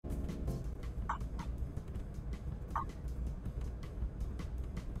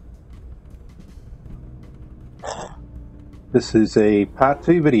This is a part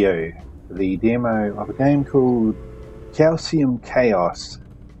 2 video for the demo of a game called Calcium Chaos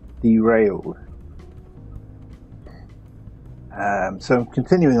Derailed. So I'm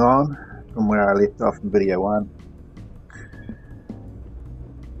continuing on from where I left off in video 1.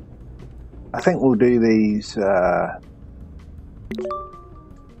 I think we'll do these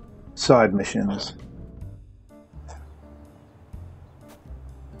side missions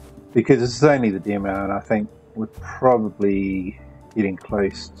because this is only the demo and I think we're probably getting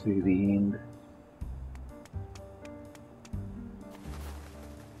close to the end.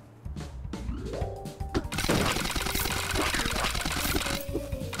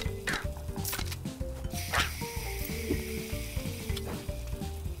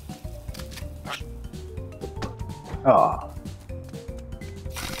 Oh.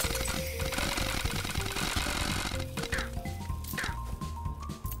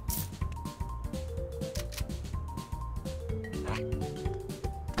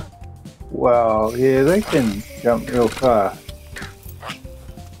 Wow, yeah, they can jump real far.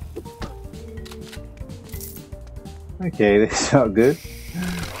 Okay, that's not good.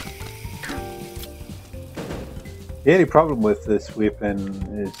 The only problem with this weapon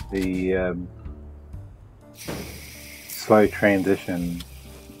is the slow transition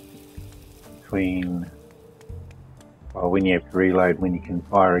between, well, when you have to reload, when you can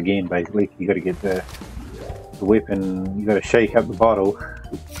fire again. Basically, you got to get the weapon, you got to shake up the bottle.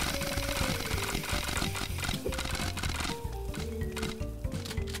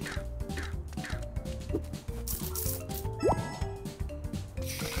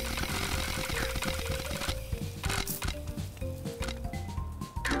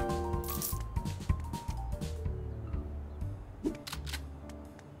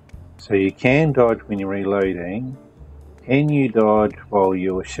 So you can dodge when you're reloading. Can you dodge while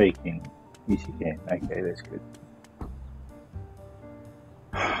you're shaking? Yes, you can. Okay, that's good.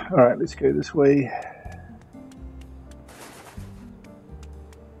 Alright, let's go this way.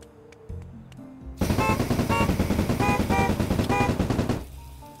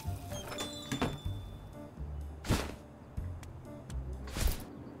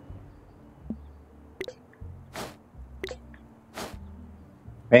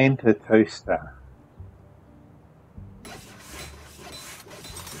 Fanta toaster.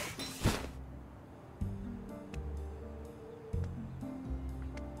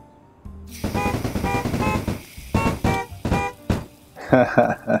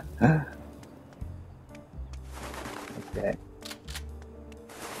 Okay.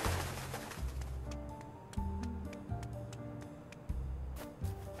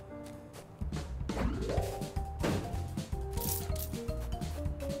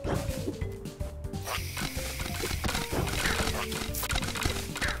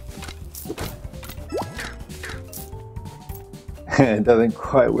 It doesn't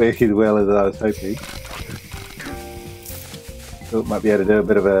quite work as well as I was hoping. Thought might be able to do a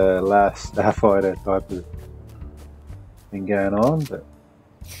bit of a last Starfighter type of thing going on, but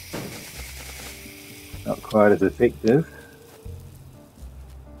not quite as effective.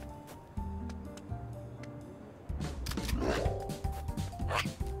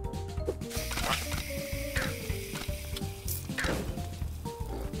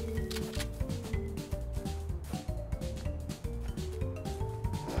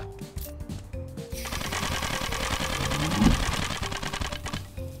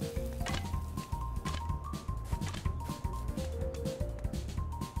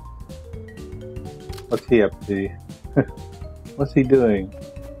 What's he up to? What's he doing?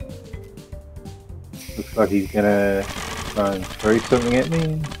 Looks like he's gonna try and throw something at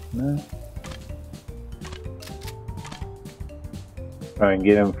me. No? Try and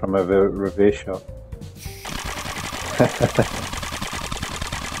get him from a reverse shot.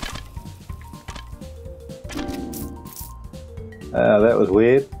 That was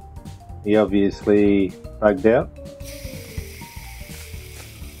weird. He obviously bugged out.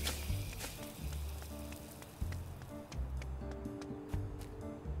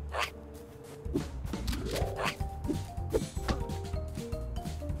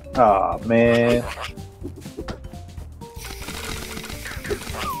 Oh man.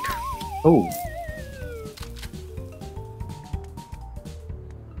 Oh.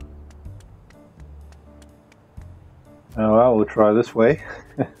 Oh well, we'll try this way.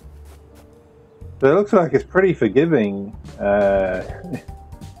 So it looks like it's pretty forgiving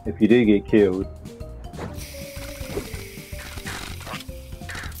if you do get killed.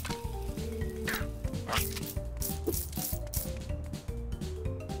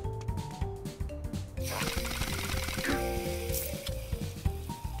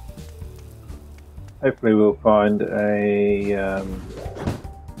 hopefully we'll find a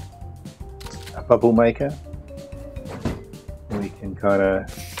bubble maker. We can kind of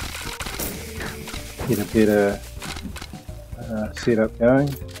get a better setup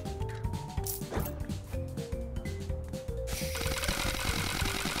going.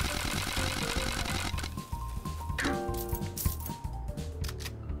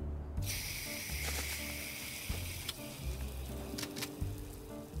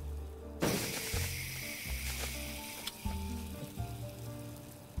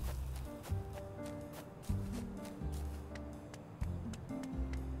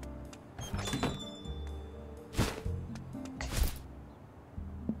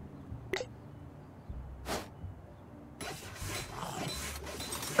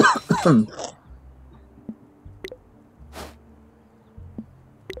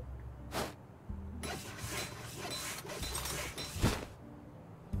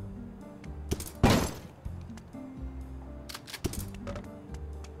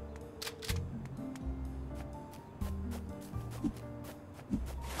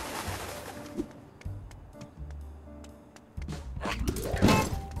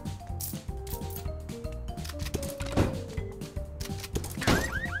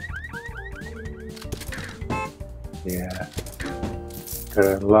 Yeah, got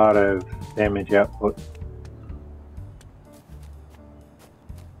a lot of damage output.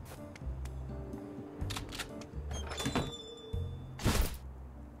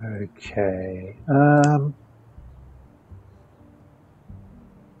 Okay, I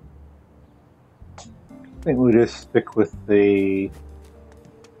think we'll just stick with the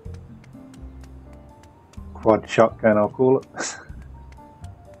quad shotgun, I'll call it.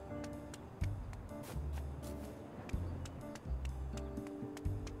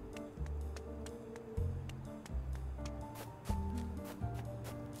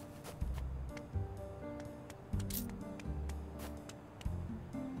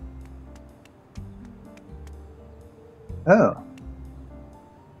 Oh.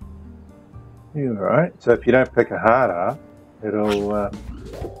 You're right. So if you don't pick a heart up, it'll...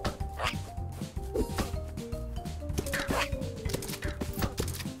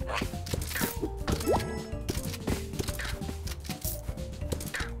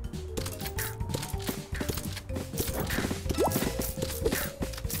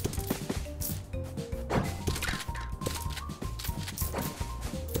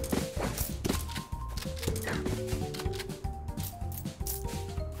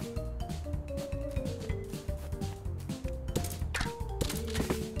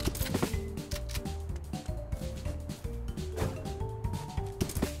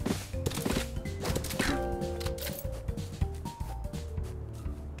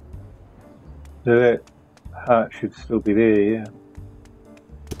 So that heart should still be there, yeah.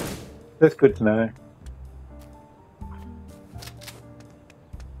 That's good to know.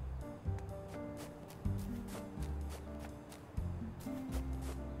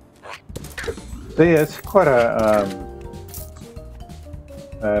 So yeah, it's quite a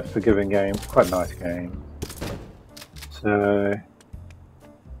forgiving game, quite a nice game. So...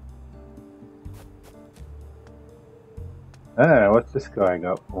 Ah, what's this guy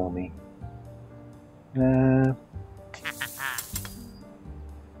got for me?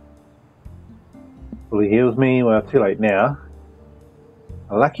 Well, he heals me. Well, too late now.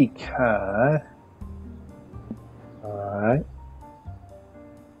 A lucky card. Alright.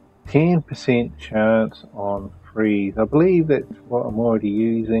 10% chance on freeze. I believe that's what I'm already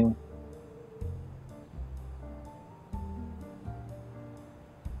using.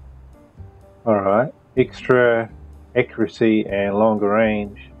 Alright. Extra accuracy and longer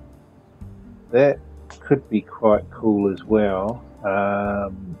range. That could be quite cool as well.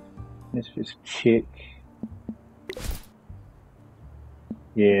 Let's just check.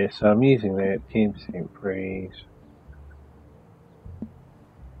 Yeah, so I'm using that 10% freeze.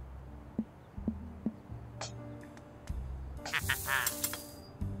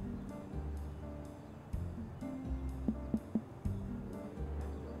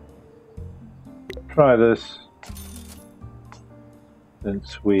 Try this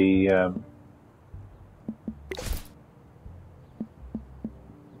since we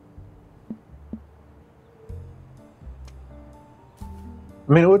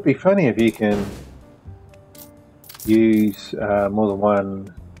I mean, it would be funny if you can use more than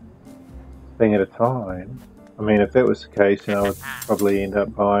one thing at a time. I mean, if that was the case, then I would probably end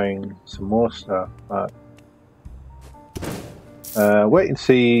up buying some more stuff, but wait and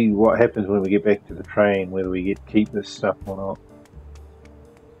see what happens when we get back to the train, whether we get to keep this stuff or not.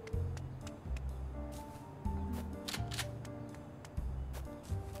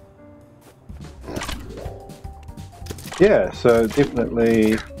 Yeah, so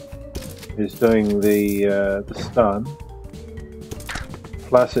definitely is doing the stun.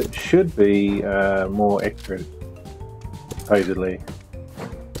 Plus, it should be more accurate, supposedly.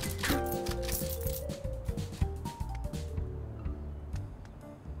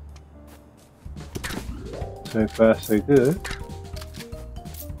 So far, so good.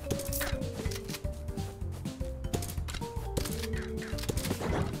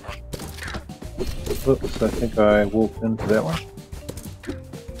 Oops, I think I walked into that one.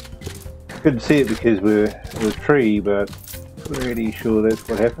 Couldn't see it because we're in a tree, but pretty sure that's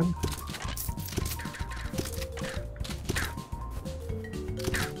what happened.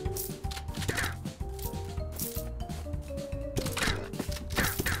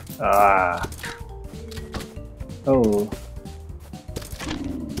 Ah. Oh.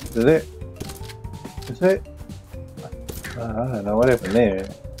 Is it? Is it? I don't know what happened there.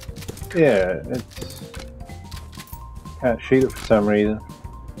 Yeah, it's... Can't shoot it for some reason.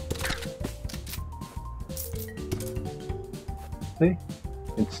 See?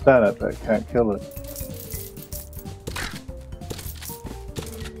 You can stun it, but can't kill it.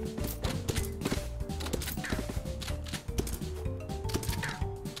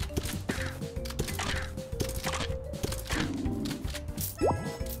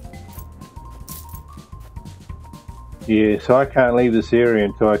 Yeah, so I can't leave this area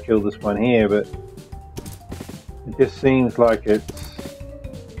until I kill this one here, but it just seems like it's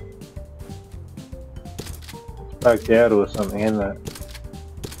bugged out or something, isn't it?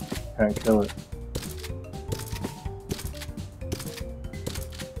 Can't kill it.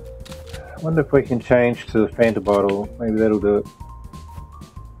 I wonder if we can change to the Fanta bottle. Maybe that'll do it.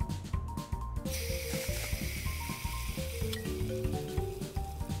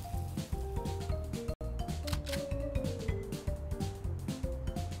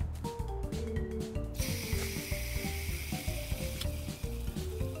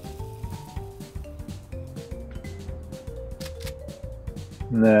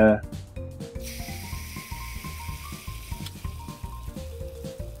 Nah.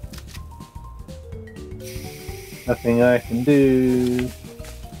 Nothing I can do.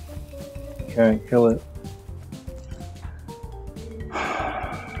 Can't kill it.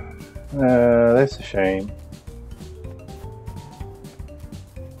 That's a shame.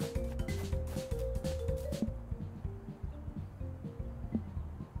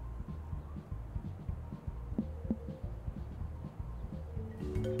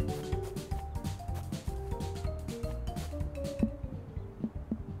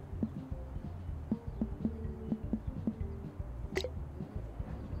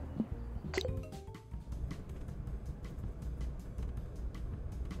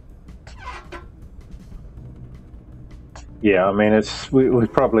 Yeah, I mean, we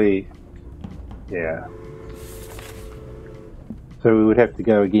probably, yeah. So we would have to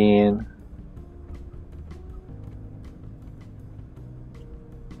go again.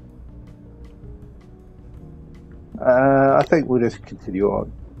 I think we'll just continue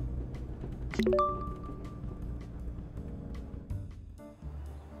on.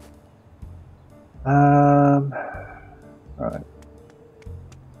 Right.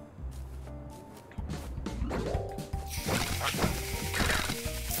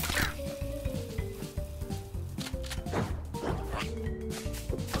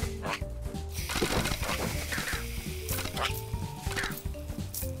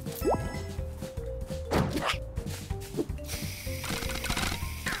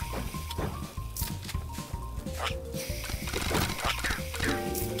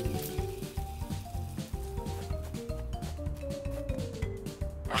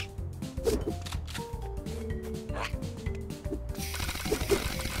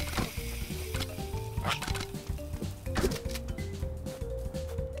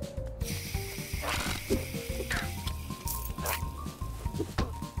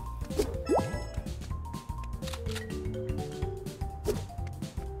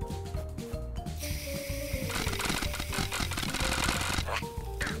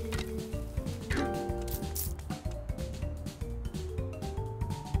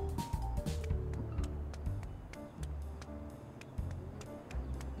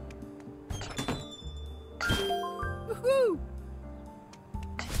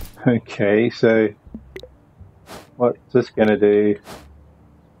 Okay, so what's this gonna do?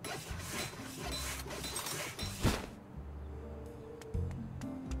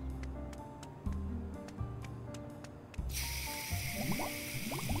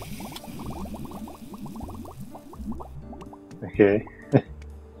 Okay, so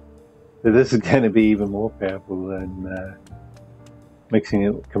this is going to be even more powerful than mixing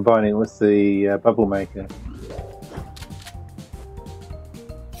it, combining it with the bubble maker.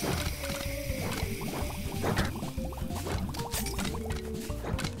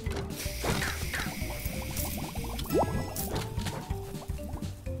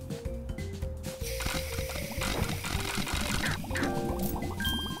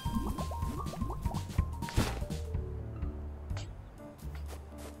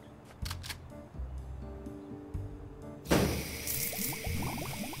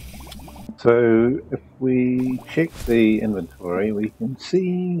 So if we check the inventory, we can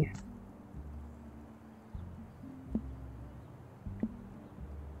see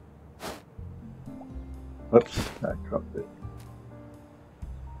oops, I dropped it.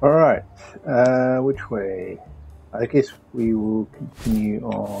 Alright, which way? I guess we will continue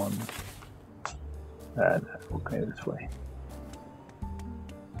on. No, we'll go this way.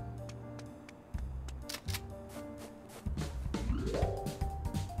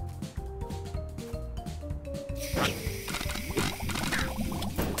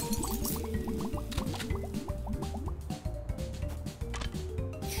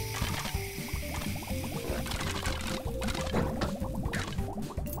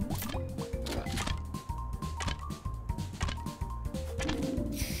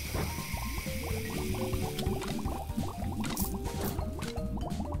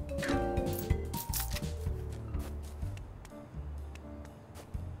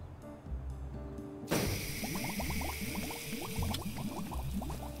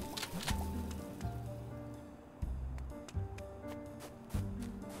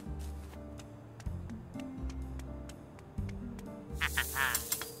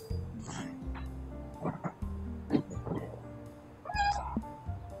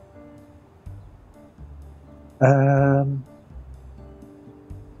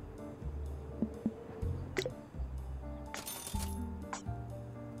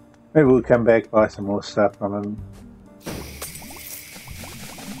 Maybe we'll come back, buy some more stuff from him.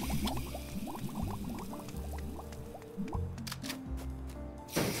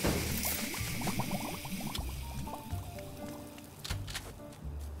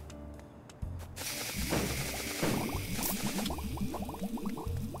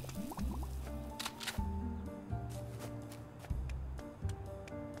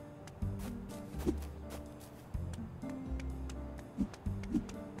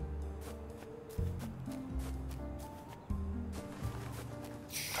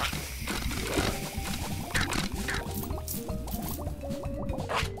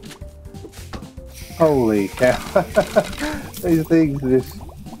 Holy cow! These things just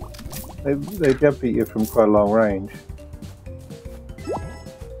they jump at you from quite a long range.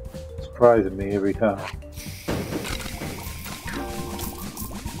 Surprising me every time.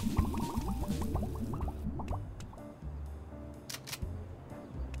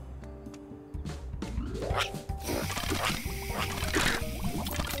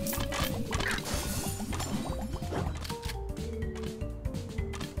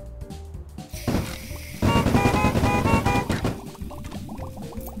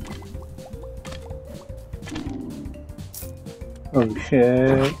 Oh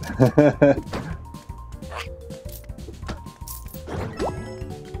shit.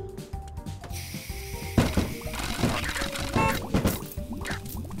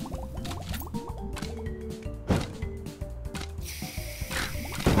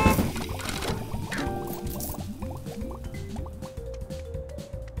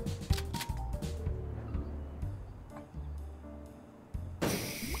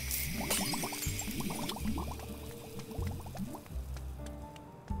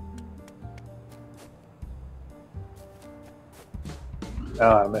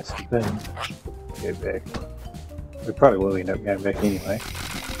 Oh, I missed the thing. Go back. We probably will end up going back anyway.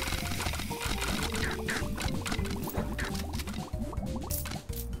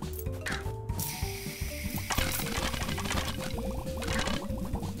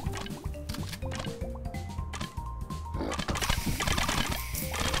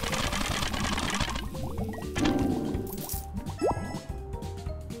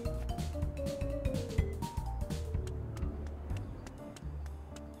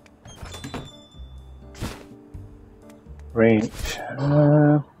 Range.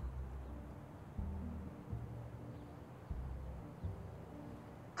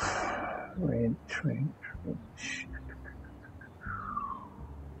 Range.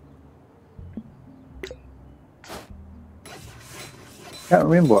 Can't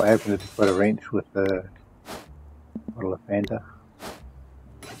remember what happened if you put a wrench with the bottle of Fanta.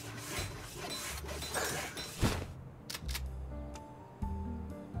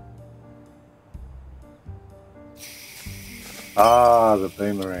 Ah, the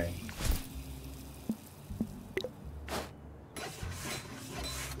boomerang.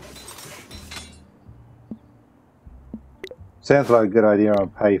 Sounds like a good idea on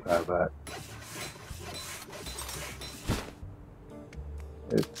paper, but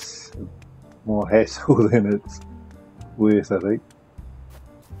it's more hassle than it's worth, I think.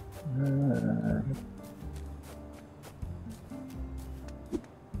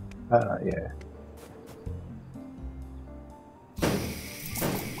 Yeah.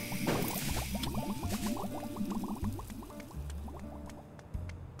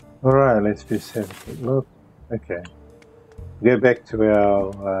 Alright, let's just have a quick look. Okay. Go back to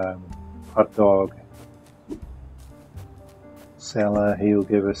our hot dog seller. He'll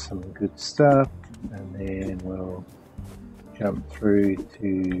give us some good stuff, and then we'll jump through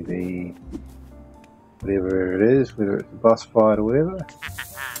to the whatever it is, whether it's a boss fight or whatever.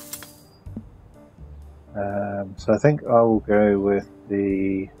 So I think I will go with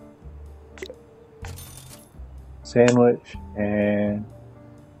the sandwich, and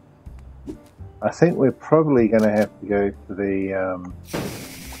I think we're probably going to have to go for the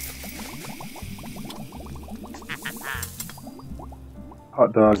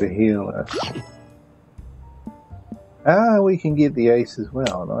hot dog to heal us. Ah, we can get the ace as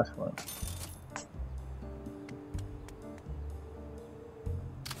well. Nice one.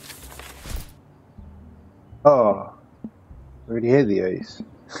 Oh, we already had the ace.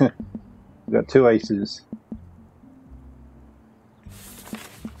 We've got 2 aces.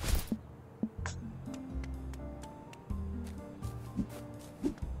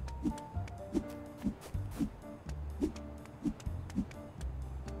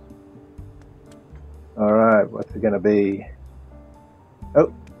 Alright, what's it gonna be?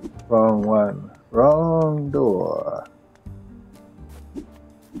 Oh, wrong one. Wrong door.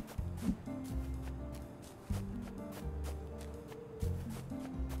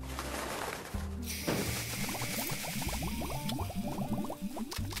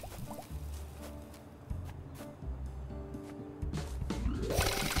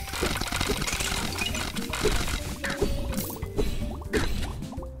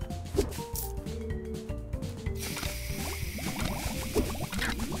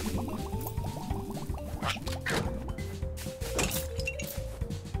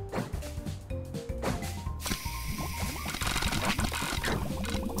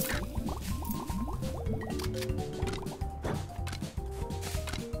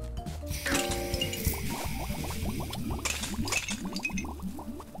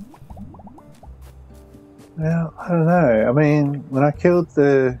 Well, I don't know. I mean, when I killed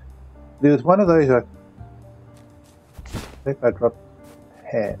there was one of those, I think I dropped a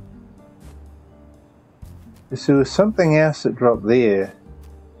hat. There was something else that dropped there,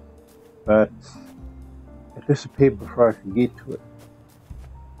 but it disappeared before I could get to it.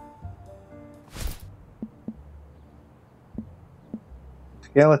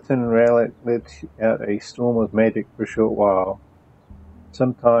 Skeleton relic lets out a storm of magic for a short while.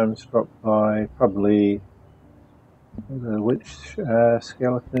 Sometimes dropped by probably the witch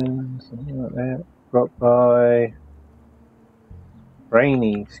skeleton, something like that. Dropped by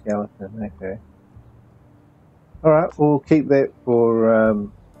brainy skeleton. Okay. Alright, we'll keep that for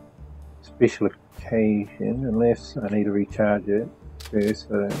special occasion, unless I need to recharge it first,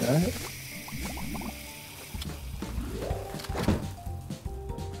 I don't know.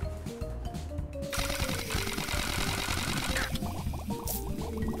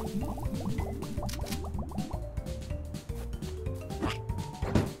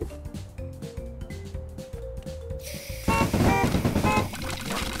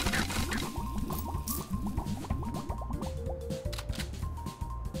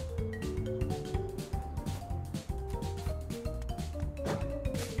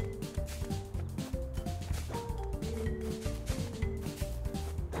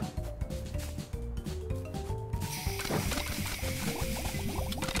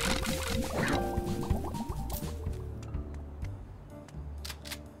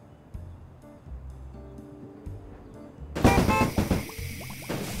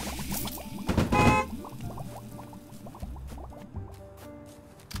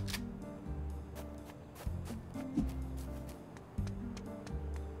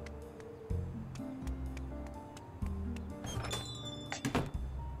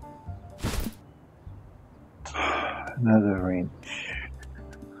 Another wrench.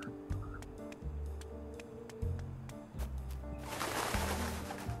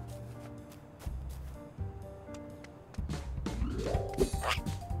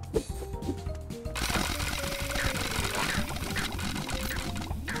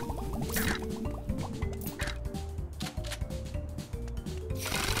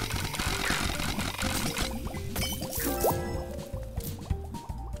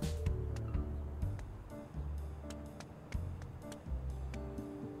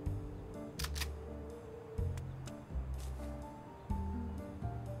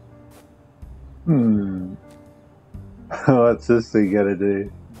 What's this thing gotta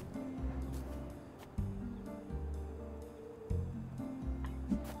do?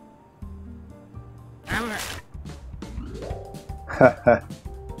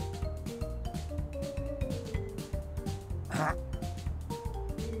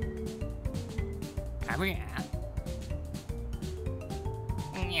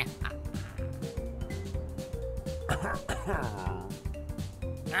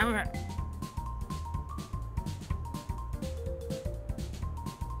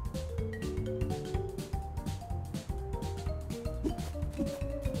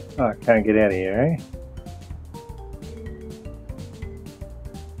 Oh, I can't get out of here, eh?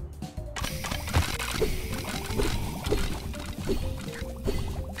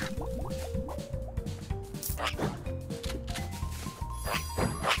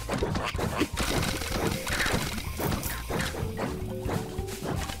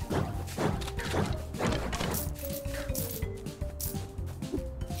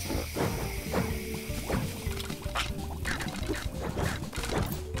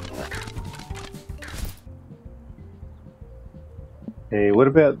 Okay, what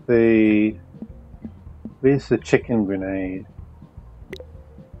about the... Where's the chicken grenade?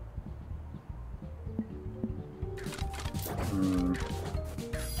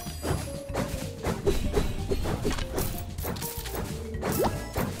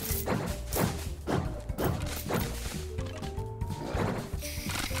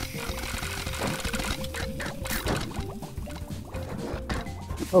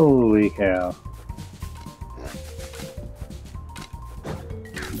 Holy cow.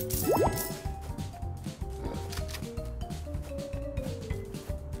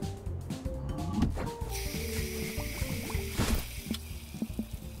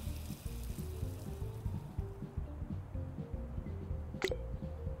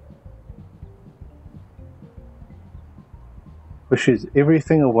 Pushes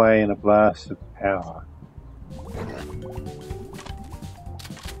everything away in a blast of power.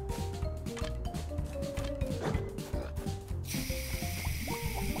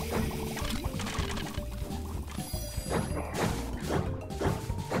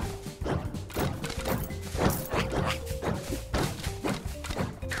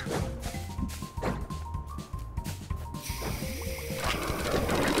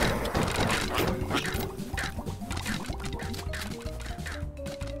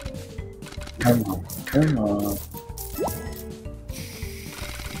 Come on, come on.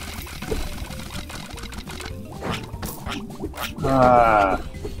 Ah.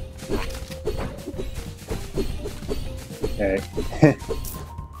 Okay.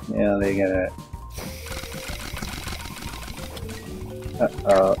 Now they're gonna...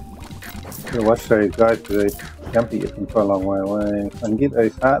 Uh-oh. You watch those guys because they jump at you from quite a long way away. If I can get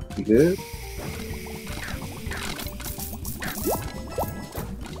those hearts, be good.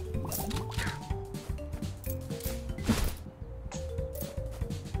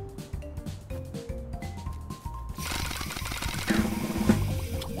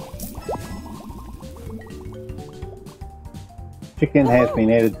 Chicken has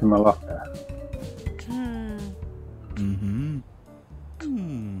been added to my locker. Mm-hmm.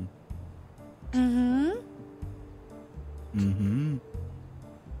 Mm-hmm. Mm-hmm.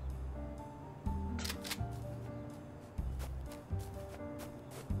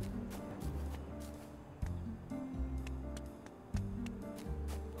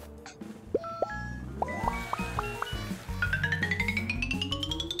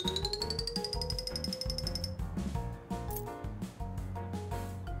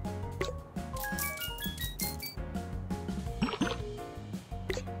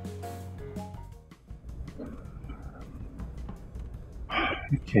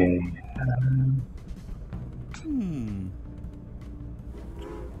 Okay.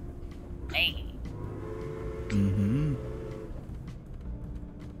 Hey. Mm-hmm.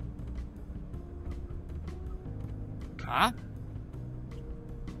 Huh?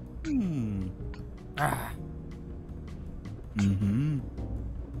 Ah. Mm-hmm.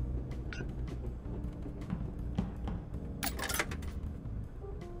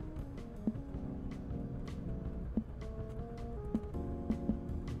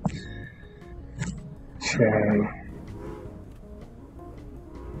 Okay.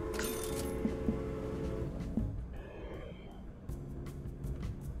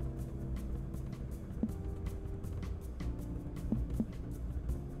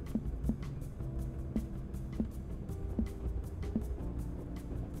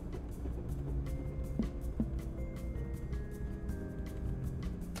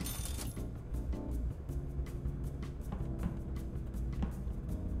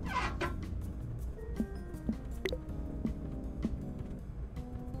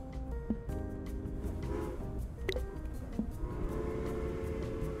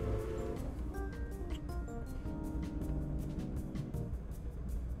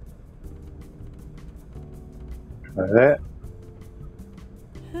 Try that.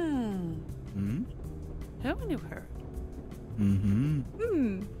 Haven't you heard?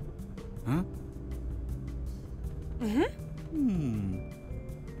 Mm-hmm. Huh? Oh,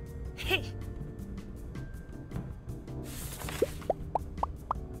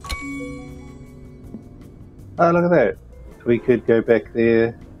 look at that. We could go back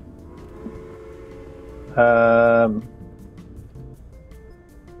there.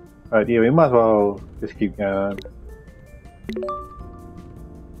 Right, yeah, we might as well just keep going.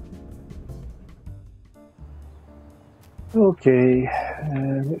 Okay,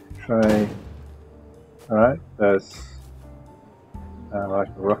 let's try. Alright, that's like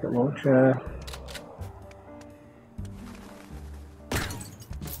a rocket launcher.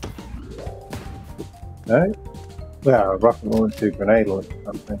 No? Well, a rocket launcher, grenade launcher,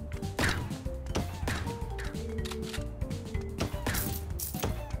 something.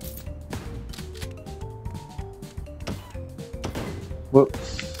 Whoops.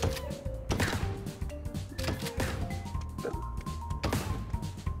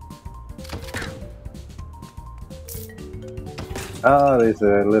 Oh, there's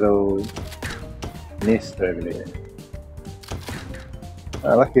a little nest over there.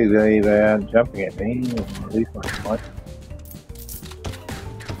 Luckily they aren't jumping at me, at least my might.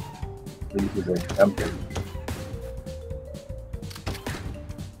 These are jumping.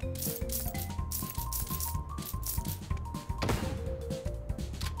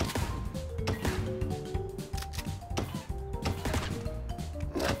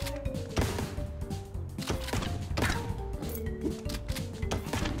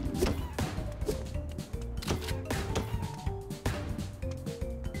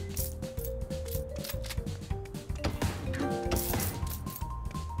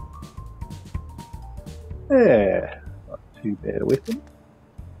 Yeah, not too bad a weapon.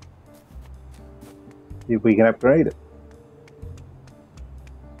 See if we can upgrade it.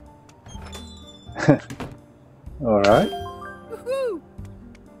 Alright.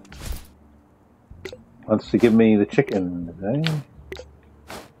 Wants to give me the chicken today.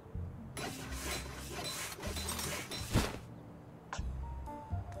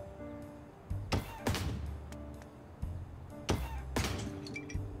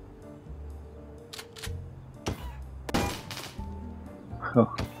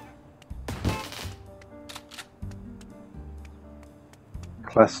 Oh.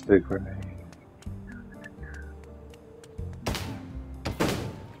 Cluster grenade.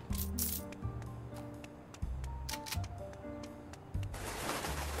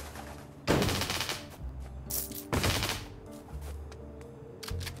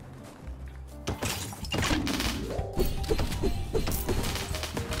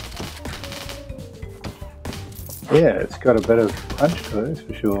 Yeah, it's got a bit of punch to it, that's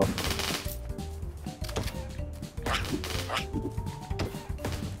for sure.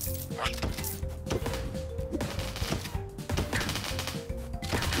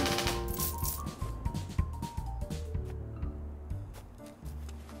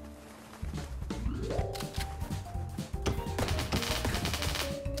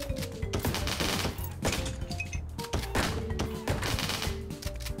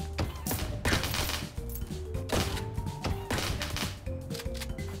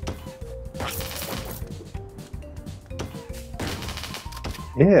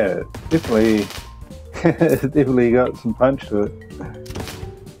 Yeah, definitely, it's definitely got some punch to it.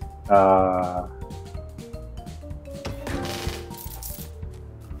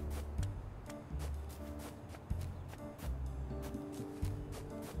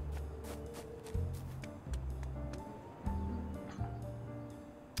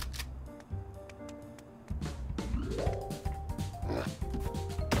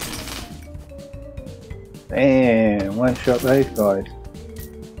 Damn, one shot those guys.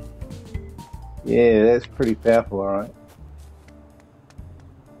 Yeah, that's pretty powerful, alright.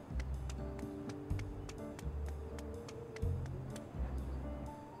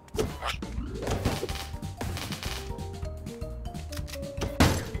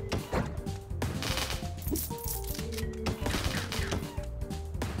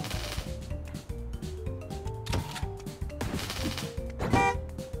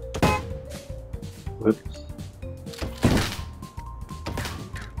 Whoops.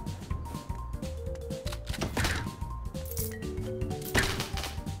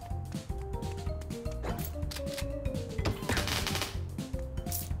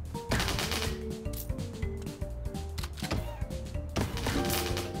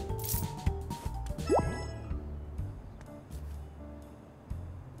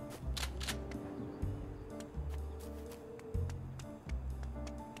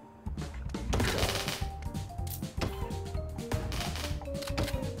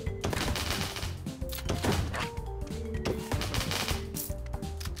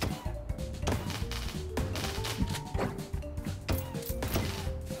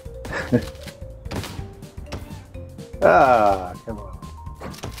 Ah, come on.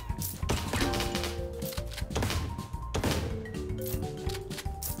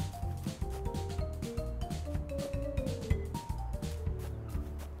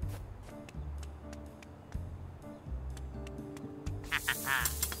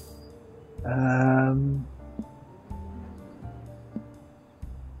 Um,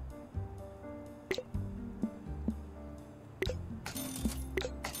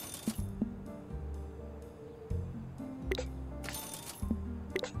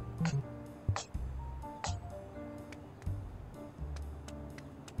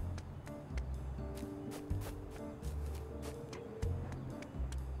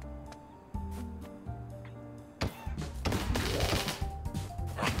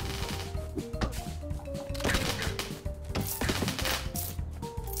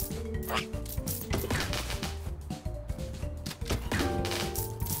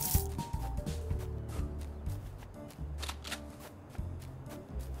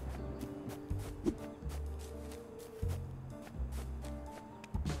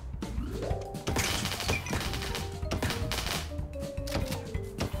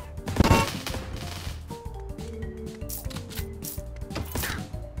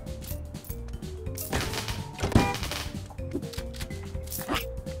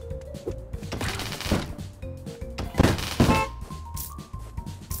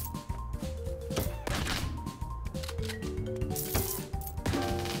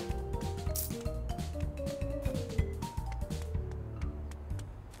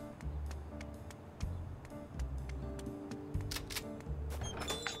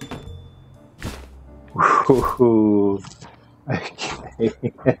 Ooh, okay.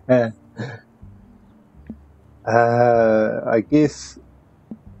 I guess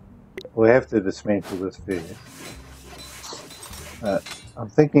we have to dismantle this first. I'm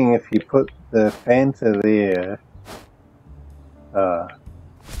thinking if you put the Fanta there,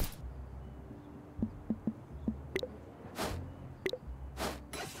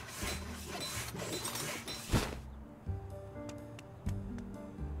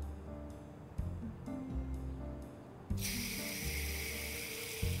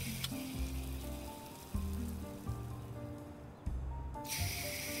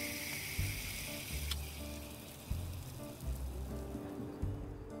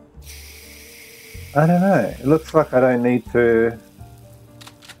 I don't know. It looks like I don't need to.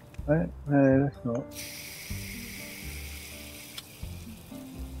 No, that's not.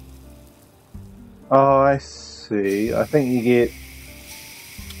 Oh, I see. I think you get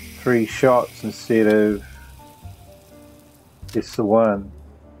 3 shots instead of just the one.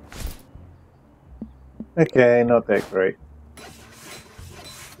 Okay, not that great.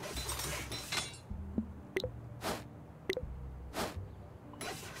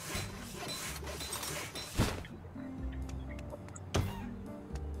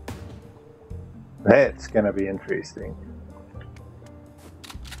 That's going to be interesting.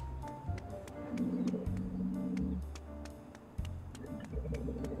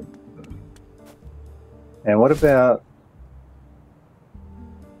 And what about...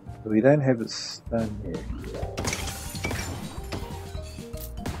 We don't have it stun yet.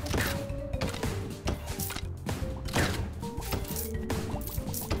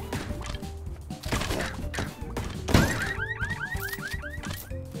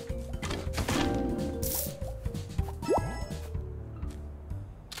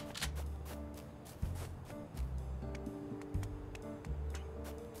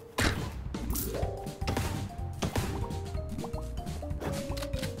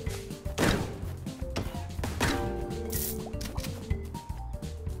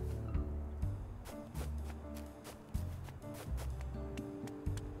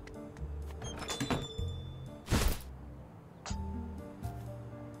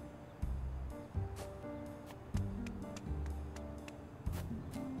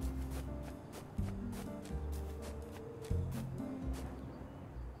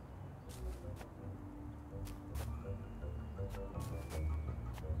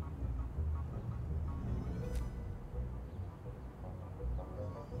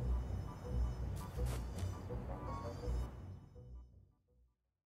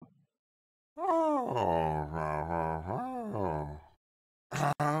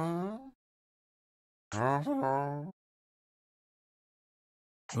 Huh?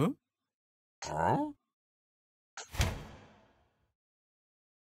 Huh?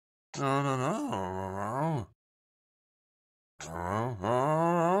 No, no, no.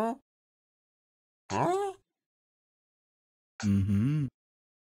 Huh? Mm-hmm.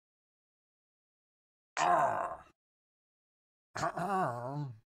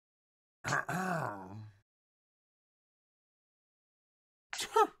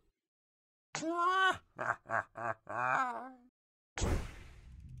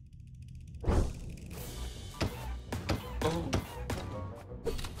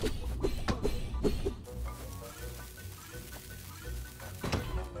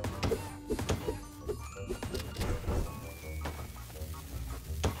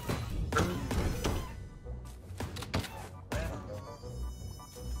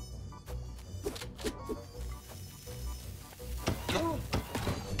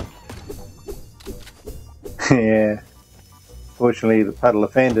 Yeah. Fortunately, the puddle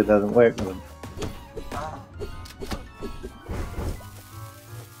of fender doesn't work with them.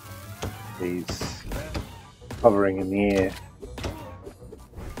 He's hovering in the air.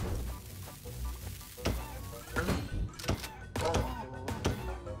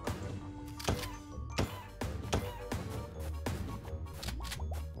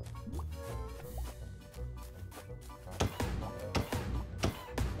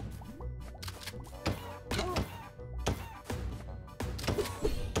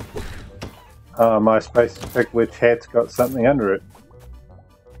 Oh, am I supposed to pick which hat's got something under it?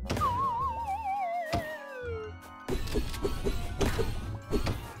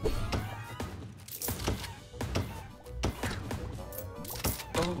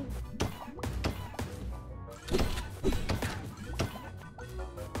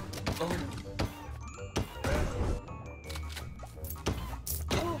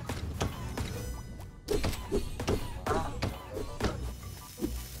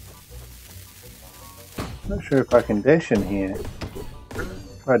 Not sure if I can dash in here.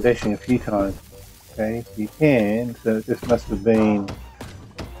 Try dashing a few times. Okay, you can, so this must have been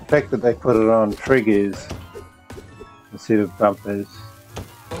the fact that they put it on triggers instead of bumpers.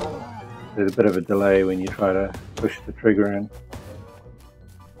 There's a bit of a delay when you try to push the trigger in.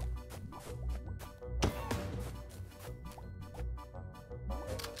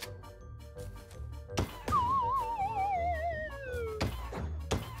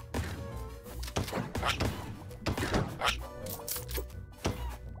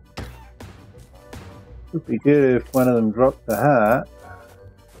 Would be good if one of them dropped the heart.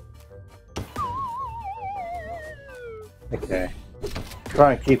 Okay.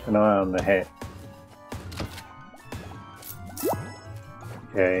 Try and keep an eye on the hat.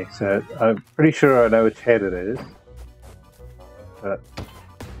 Okay, so I'm pretty sure I know which hat it is. But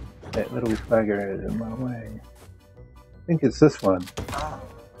that little bugger is in my way. I think it's this one.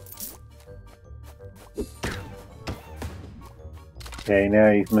 Okay,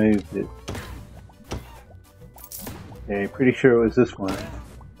 now he's moved it. Okay, pretty sure it was this one.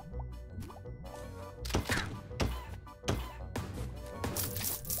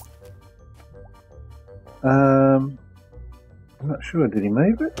 I'm not sure. Did he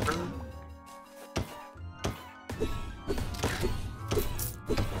move it?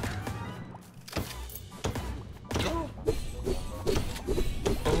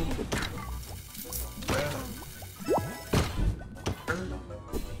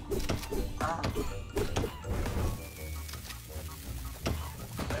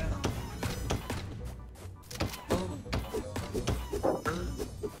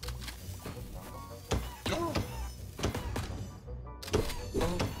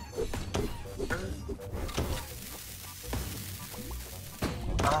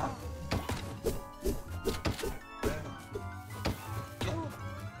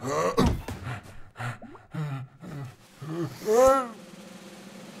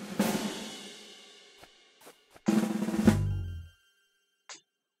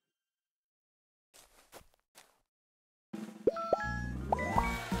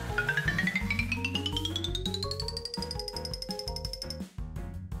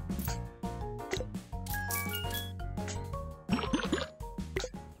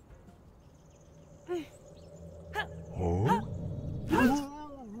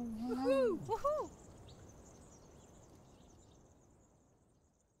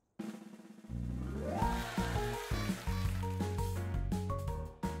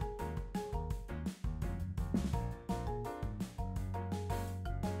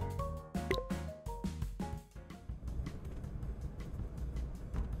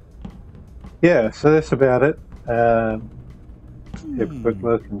 Yeah, so that's about it. Have a quick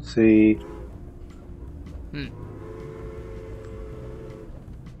look and see.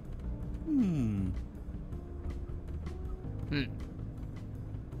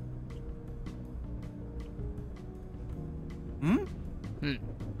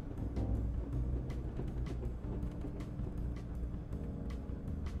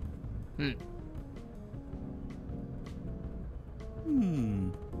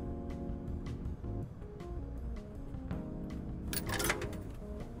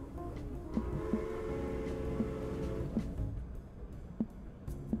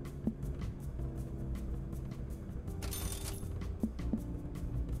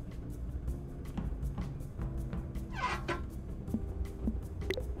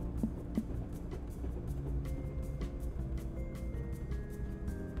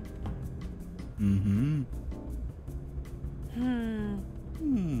 Mm-hmm. Hmm.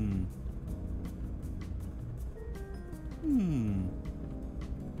 Hmm. Hmm.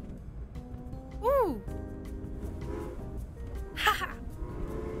 Ooh. Ha ha.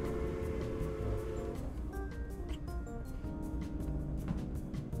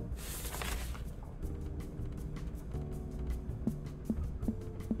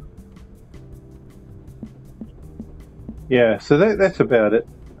 Yeah, so that's about it.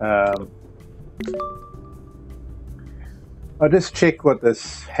 I'll just check what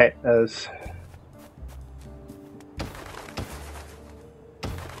this hat is.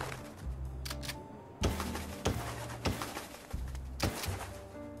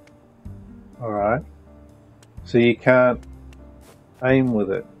 Alright. So you can't aim with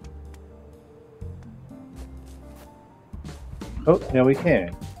it. Oh, now we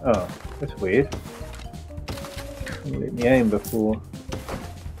can. Oh, that's weird. Didn't let me aim before.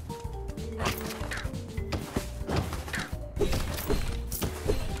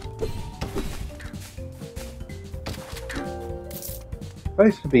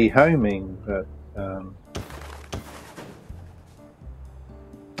 Supposed to be homing, but I'm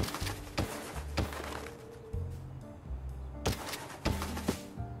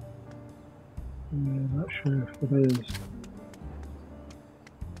not sure if it is.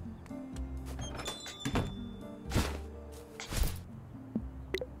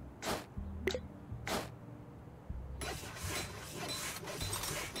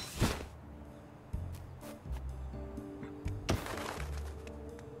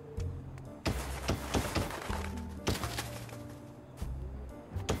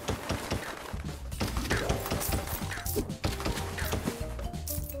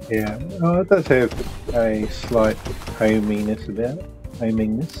 Yeah, oh, it does have a slight hominess about it.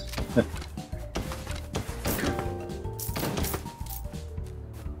 Hominess.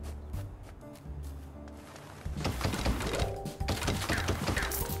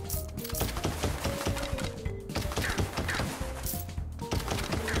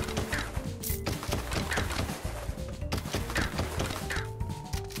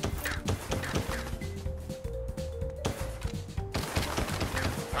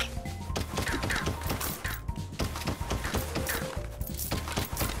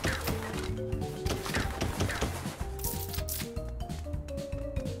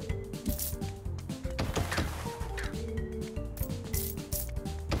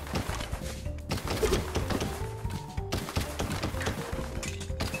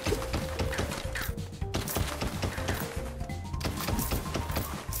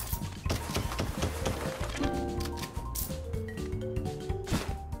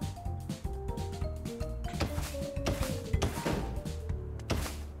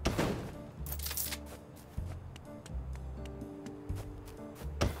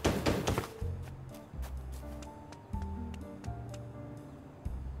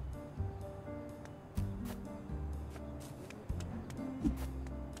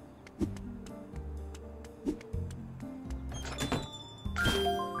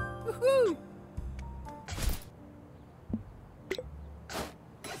 Woohoo.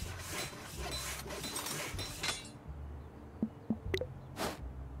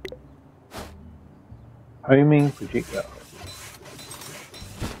 Homing projectile.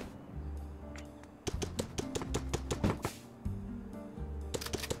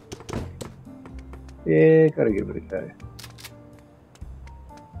 Yeah, gotta give it a go.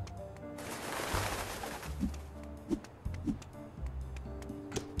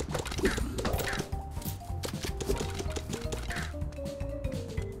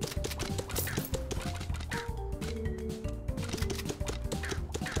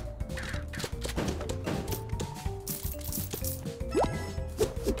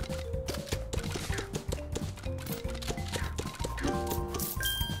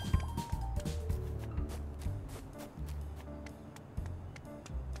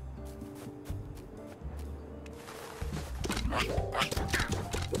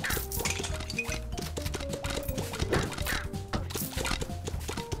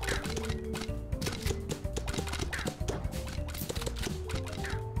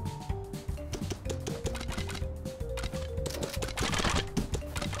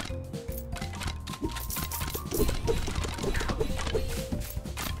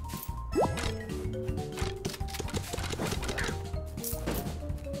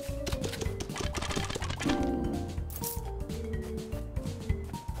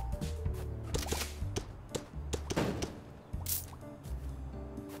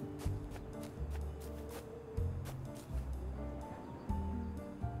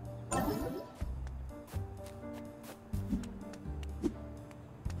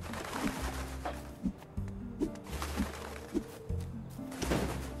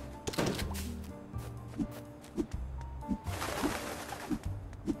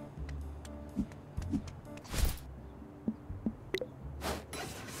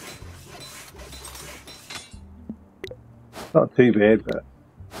 Not too bad, but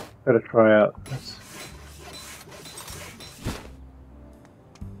gotta try out this.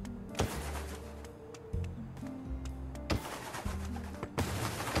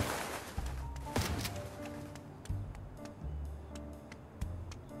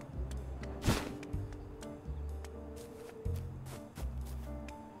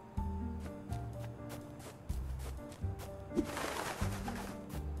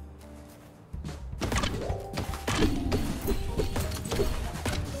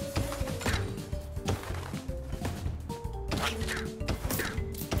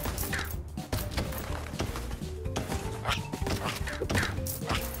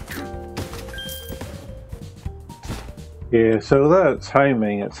 Yeah, so although it's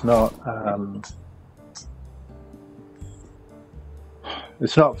homing, it's not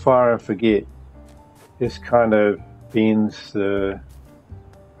fire and forget. Just kind of bends the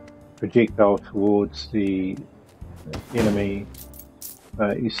projectile towards the enemy.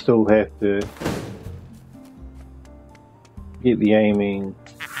 You still have to get the aiming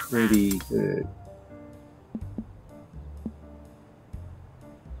pretty good.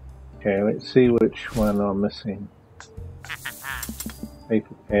 Okay, let's see which one I'm missing.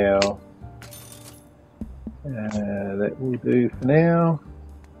 Paper towel. That will do for now.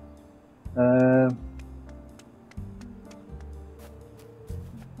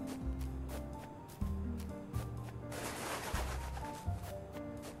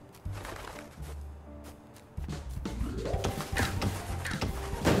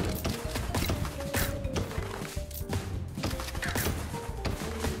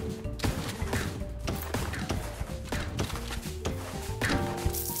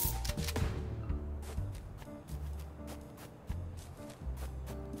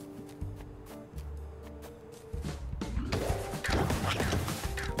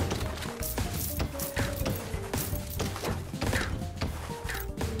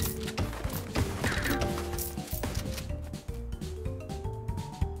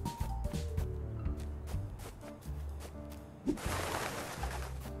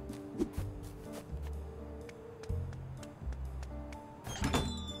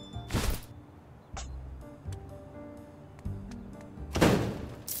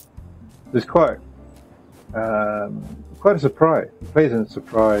 It's quite a pleasant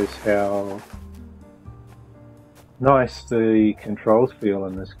surprise how nice the controls feel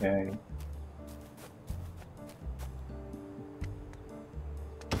in this game.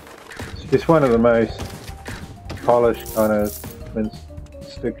 It's just one of the most polished kind of twin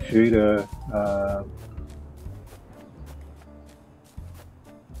stick shooter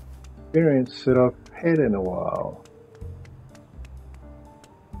experience that I've had in a while.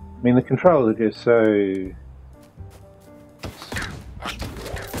 I mean, the controls are just so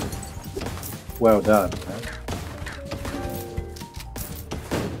well done. Right?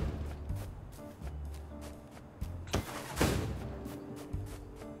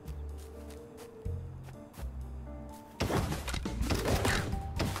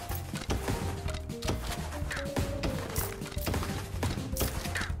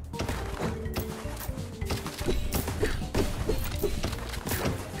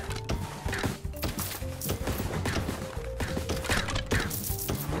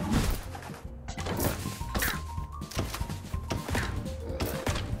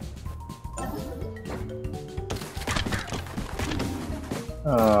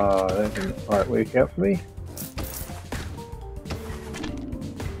 Oh, that didn't quite work out for me.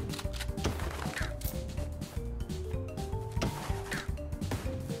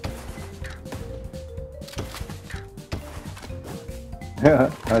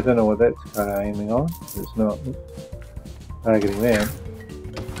 I don't know what that's kind of aiming on. It's not targeting them.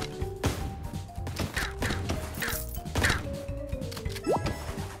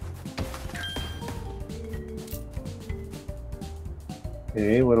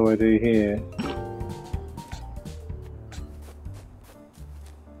 Okay, what do I do here?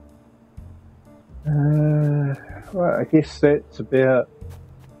 Right, I guess that's about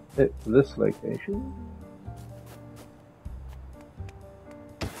it for this location.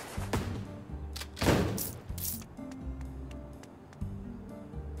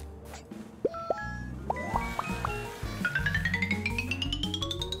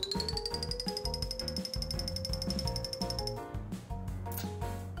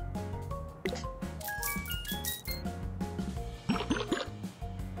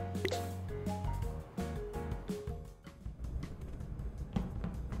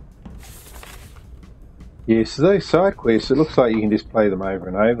 Yeah, so those side quests, it looks like you can just play them over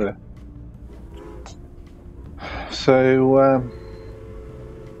and over. So,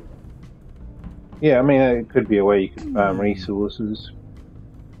 Yeah, I mean, it could be a way you could farm resources.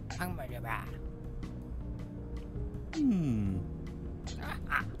 Ăn mày được à? Hmm.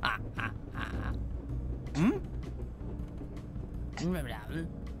 Hmm? Mày làm.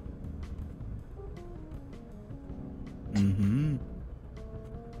 Mm-hmm.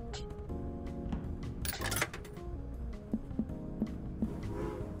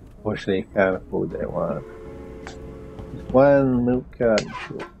 Fortunately, you can't afford that one. Just one milk carton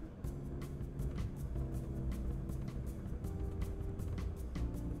short.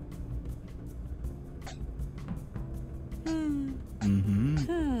 Mm-hmm.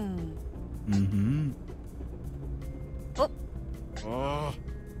 Mm-hmm. Oh.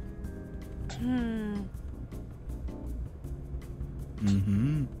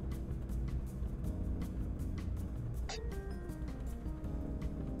 Mm-hmm.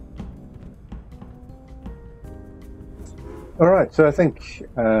 Alright, so I think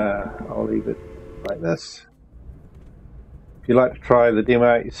I'll leave it like this. If you'd like to try the demo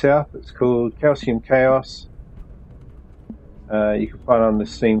out yourself, it's called Calcium Chaos. You can find it on the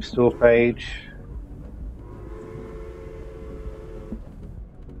Steam store page.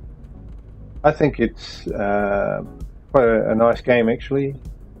 I think it's quite a nice game, actually.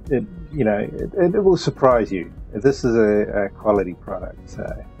 It will surprise you. This is a quality product,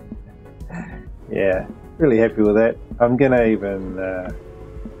 so yeah, really happy with that. I'm gonna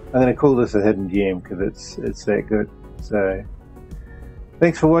call this a hidden gem because it's that good. So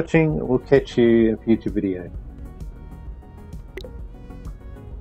thanks for watching. We'll catch you in a future video.